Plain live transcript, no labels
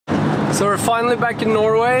So we're finally back in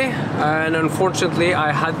Norway, and unfortunately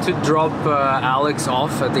I had to drop Alex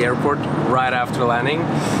off at the airport right after landing.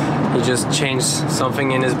 He just changed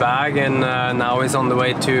something in his bag, and now he's on the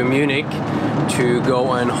way to Munich to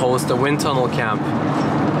go and host a wind tunnel camp.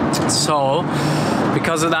 So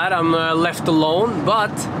because of that I'm left alone,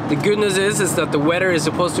 but the good news is that the weather is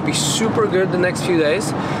supposed to be super good the next few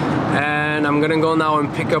days, and I'm gonna go now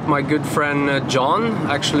and pick up my good friend John,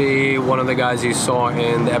 actually one of the guys you saw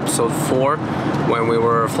in the episode 4 when we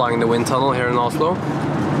were flying the wind tunnel here in Oslo,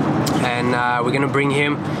 and we're gonna bring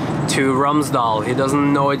him to Romsdal. He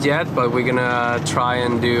doesn't know it yet, but we're gonna try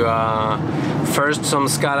and do first some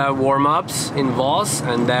Skydive warm-ups in Voss,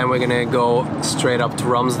 and then we're gonna go straight up to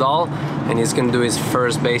Romsdal, and he's gonna do his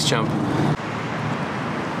first base jump.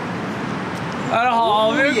 Her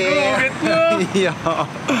har vi godbiten! Ja.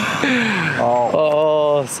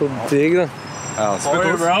 Åh, så digg da. How are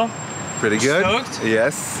you, bro? Pretty good. Stoked?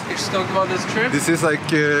 Yes. You're stoked about this trip? This is like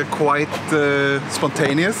quite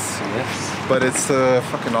spontaneous. Yes. But it's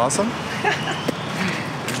fucking awesome.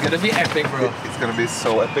 It's gonna be epic, bro. It's gonna be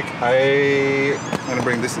so epic. I'm gonna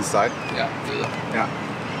bring this inside. Yeah, do that.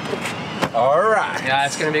 Yeah. All right. Yeah,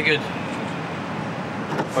 it's gonna be good.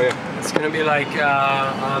 Oh yeah. It's gonna be like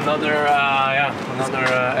another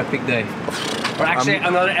epic day, or actually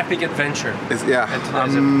another epic adventure.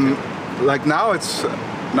 Like now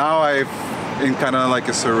I'm in kind of like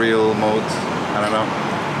a surreal mode. I don't know,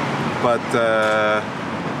 but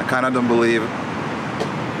I kind of don't believe.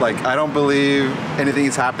 Like I don't believe anything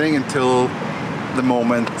is happening until the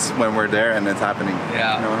moment when we're there and it's happening.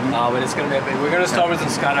 Yeah. You know what I mean? But it's gonna be epic. We're gonna start with some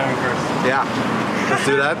skydiving first. Yeah. Let's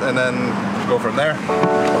do that and then go from there.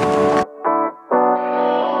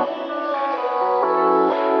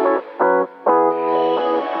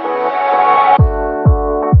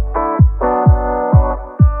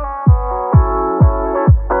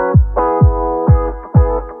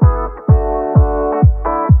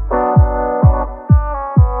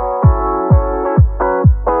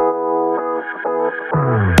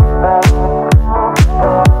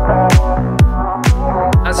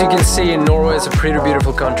 As you can see, Norway is a pretty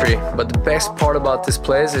beautiful country, but the best part about this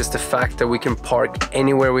place is the fact that we can park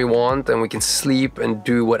anywhere we want and we can sleep and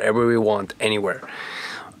do whatever we want anywhere.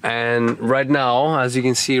 And right now, as you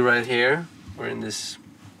can see right here, we're in this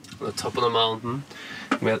on the top of the mountain.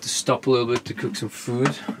 We had to stop a little bit to cook some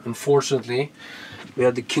food. Unfortunately, we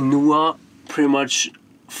had the quinoa pretty much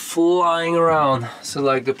flying around, so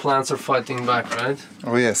like the plants are fighting back, right?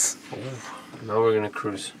 Oh yes. Now we're gonna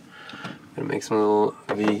cruise. Gonna make some little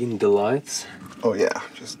vegan delights. Oh yeah,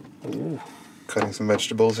 just cutting some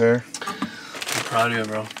vegetables here. I'm proud of you,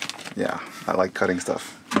 bro. Yeah, I like cutting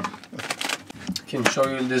stuff. I can show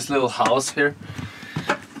you this little house here,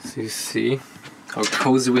 so you see how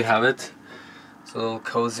cozy we have it. It's a little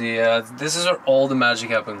cozy. This is where all the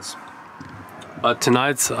magic happens. But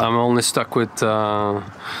tonight I'm only stuck with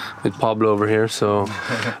Pablo over here, so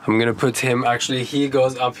I'm gonna put him. Actually, he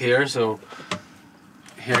goes up here, so.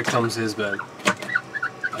 Here comes his bed.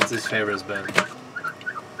 That's his favorite bed.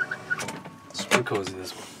 Super cozy,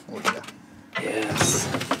 this one. Oh yeah. Yes.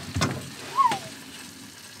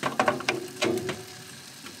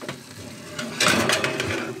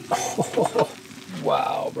 Oh,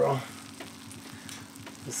 wow, bro.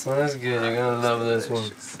 This one is good. You're gonna love this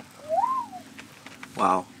one.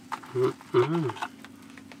 Wow.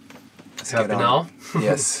 Happy now?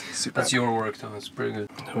 Yes. Super. That's your work, though. It's pretty good.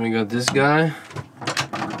 Then we got this guy.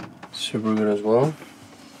 Super good as well.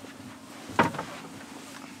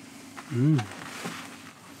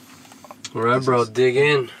 Alright, bro, dig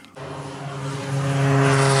in.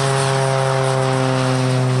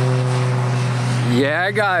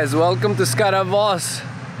 Yeah, guys, welcome to Skydive Voss.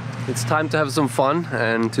 It's time to have some fun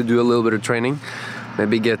and to do a little bit of training.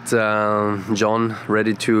 Maybe get John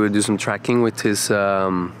ready to do some tracking with his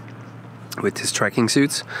tracking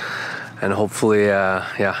suits, and hopefully,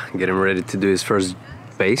 get him ready to do his first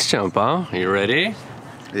base jump, huh? Are you ready?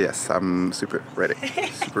 Yes, I'm super ready.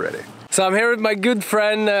 Super ready. So I'm here with my good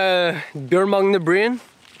friend Bjørn Magne Breen.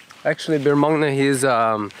 Actually, Bjørn Magne, he's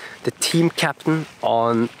the team captain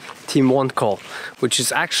on Team One Call, which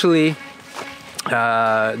is actually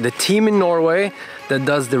the team in Norway that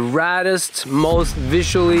does the raddest, most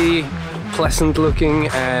visually pleasant looking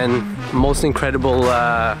and most incredible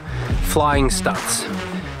flying stunts.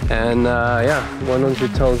 And why don't you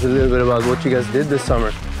tell us a little bit about what you guys did this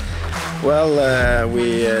summer? Well,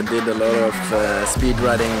 we did a lot of speed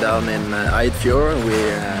riding down in Eidfjord. We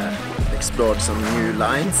explored some new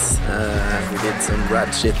lines. We did some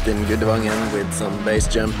rad shit in Gudvangen with some base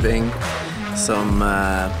jumping, some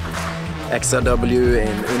XRW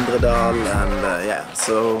in Undredal, and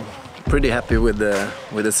so pretty happy with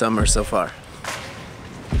the summer so far.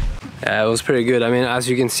 Yeah, it was pretty good. I mean, as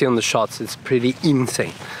you can see on the shots, it's pretty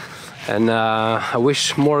insane. And I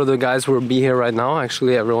wish more of the guys would be here right now.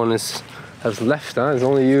 Actually, everyone has left, huh? It's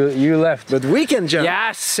only you left. But we can jump!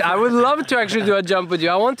 Yes! I would love to actually do a jump with you.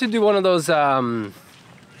 I want to do one of those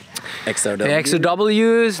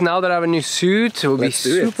XRWs. Now that I have a new suit, it will be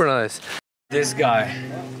super nice. This guy,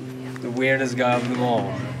 the weirdest guy of them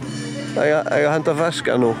all. Jeg har hentet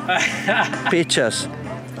fersker nå. Peaches.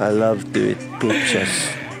 I love to eat peaches.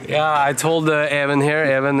 Yeah, I told Evan here,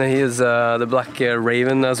 he is the black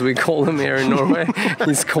raven as we call him here in Norway.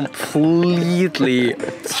 He's completely,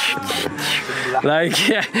 like,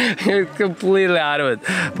 yeah, he's completely out of it,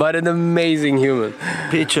 but an amazing human.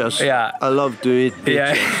 Peaches. Yeah. I love to eat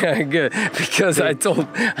peaches. Yeah, good, because I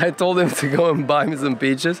told him to go and buy me some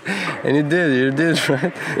peaches, and you did,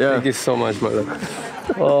 right? Yeah. Thank you so much, mother.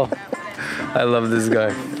 Oh, I love this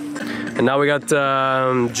guy. And now we got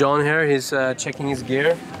John here, he's checking his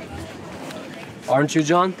gear. Aren't you,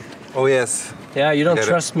 John? Oh yes. Yeah, you don't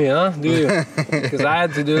trust me, huh? Do you? Because I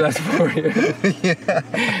had to do that for you.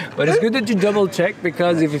 Yeah. But it's good that you double check,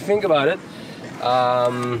 because if you think about it,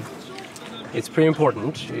 it's pretty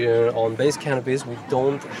important. On base canopies, we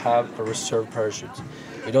don't have a reserve parachute.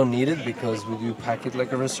 We don't need it because we do pack it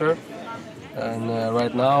like a reserve. And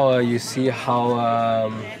right now you see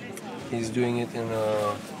how he's doing it in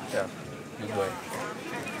a good way.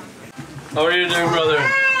 How are you doing, brother?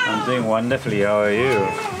 I'm doing wonderfully. How are you?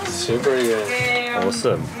 Super good.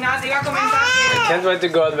 Awesome. I can't wait to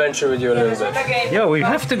go adventure with you a little bit. Yeah, we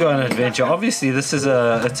have to go on an adventure. Obviously, this is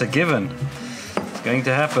it's a given. It's going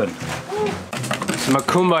to happen. So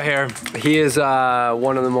Makumba here, he is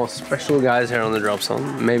one of the most special guys here on the drop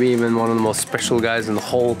zone. Maybe even one of the most special guys in the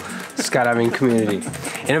whole skydiving community.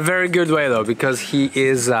 In a very good way though, because he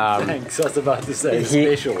is... Thanks, I was about to say,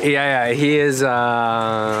 special. Yeah, he is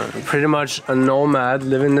pretty much a nomad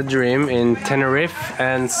living the dream in Tenerife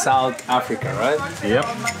and South Africa, right? Yep.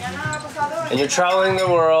 And you're traveling the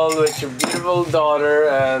world with your beautiful daughter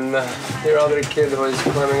and your other kid who is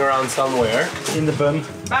swimming around somewhere. In the bin.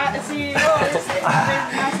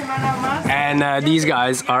 And these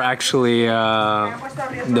guys are actually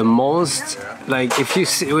the most, like, if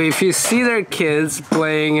you see their kids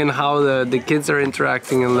playing and how the kids are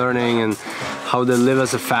interacting and learning and how they live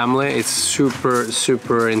as a family, it's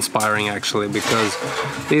super inspiring actually, because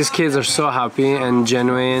these kids are so happy and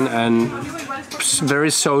genuine and very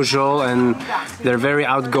social, and they're very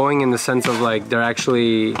outgoing in the sense of like they're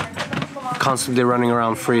actually constantly running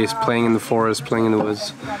around free, playing in the forest, playing in the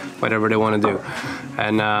woods, whatever they want to do.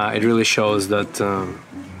 And it really shows that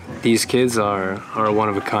these kids are one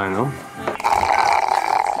of a kind, no?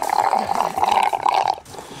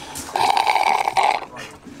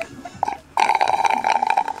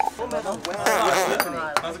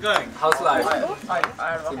 How's it going? How's life?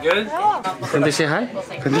 You good? Can they say hi?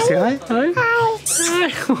 Can you say hi? Hi.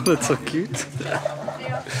 Hi. Oh, that's so cute.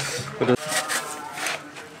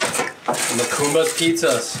 Makumba's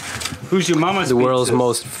Pizzas. Who's your mama's The world's pizzas?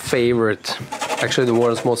 most favorite, actually the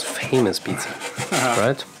world's most famous pizza,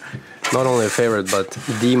 right? Not only a favorite, but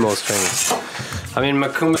the most famous. I mean,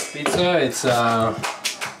 Makumba's Pizza,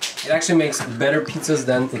 it actually makes better pizzas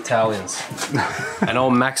than Italians. I know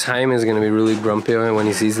Max Heim is going to be really grumpy when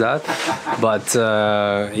he sees that, but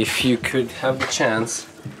if you could have the chance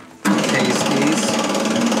to taste these,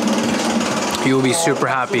 you'll be super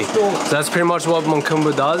happy. So that's pretty much what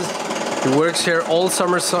Makumba does. He works here all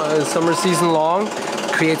summer season long,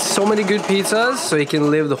 creates so many good pizzas so he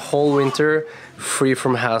can live the whole winter free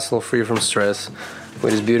from hassle, free from stress,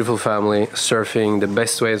 with his beautiful family, surfing the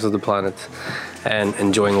best waves of the planet and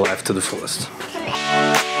enjoying life to the fullest.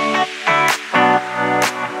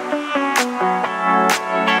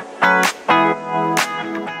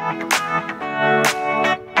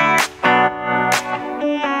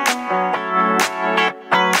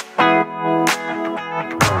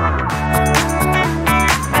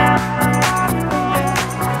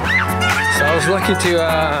 Lucky to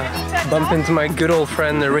bump into my good old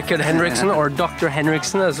friend Rickard Henriksen, or Dr.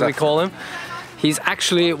 Henriksen as we call him. He's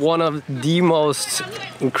actually one of the most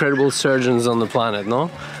incredible surgeons on the planet, no?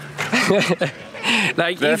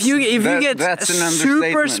 Like if you get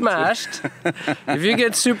super smashed, if you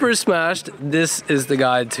get super smashed, this is the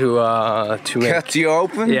guy to make. Cut you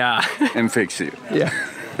open, yeah, and fix you. Yeah.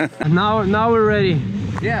 now we're ready.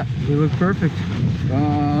 Yeah, we look perfect.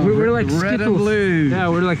 We're like red Skittles. and blue. Yeah,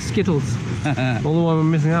 we're like Skittles. All the one we're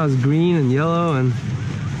missing out is green and yellow, and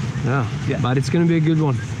Yeah, but it's gonna be a good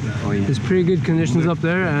one. Oh yeah. There's pretty good conditions up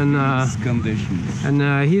there, and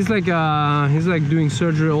he's like doing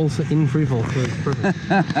surgery also in freefall, so it's perfect.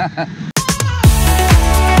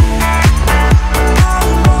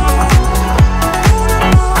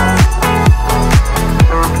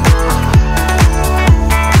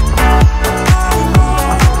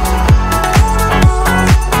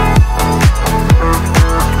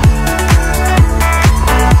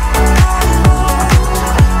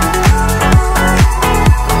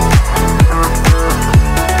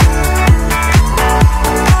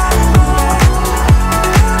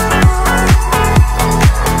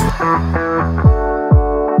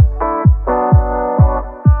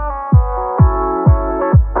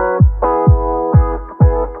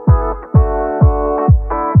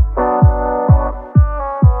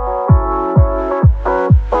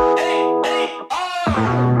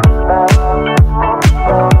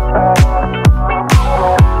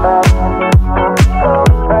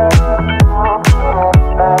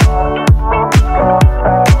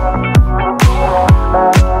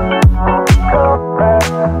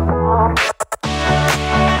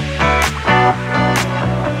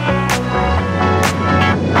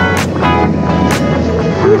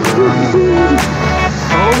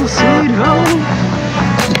 Home sweet home,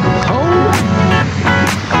 home.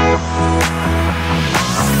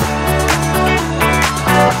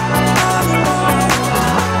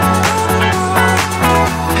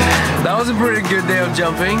 That was a pretty good day of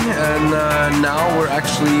jumping, and now we're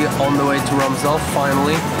actually on the way to Romsdal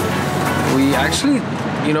finally. We actually,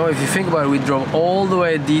 you know, if you think about it, we drove all the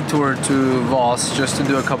way a detour to Voss just to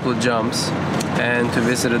do a couple of jumps and to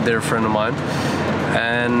visit a dear friend of mine.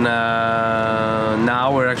 And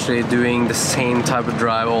now we're actually doing the same type of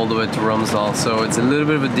drive all the way to Romsdal. So it's a little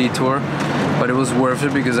bit of a detour, but it was worth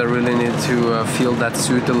it because I really needed to feel that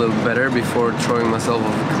suit a little better before throwing myself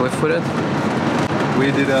off a cliff with it.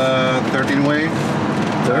 We did a 13-way.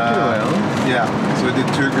 13-way, huh? Yeah, so we did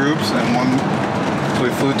 2 groups and one. So we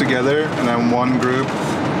flew together, and then one group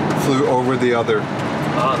flew over the other.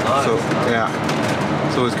 Oh, nice. So yeah,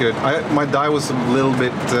 so it was good. My dive was a little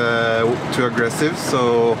bit too aggressive,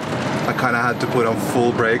 so I kind of had to put on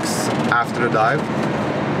full brakes after the dive,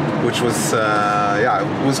 which was yeah,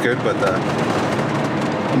 it was good, but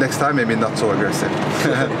next time maybe not so aggressive.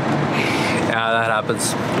 Yeah, that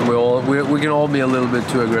happens. We can all be a little bit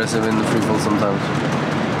too aggressive in the freefall sometimes.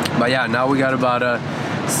 But yeah, now we got about a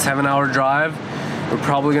 7-hour drive. We're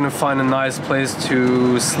probably gonna find a nice place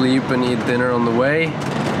to sleep and eat dinner on the way.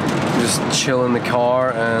 Just chill in the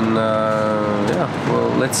car, and yeah, well,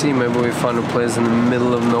 let's see, maybe we find a place in the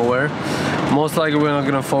middle of nowhere. Most likely we're not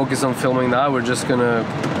gonna focus on filming that. We're just gonna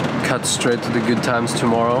cut straight to the good times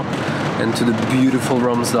tomorrow and to the beautiful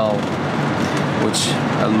Romsdal, which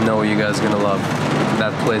I know you guys are gonna love.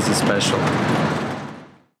 That place is special.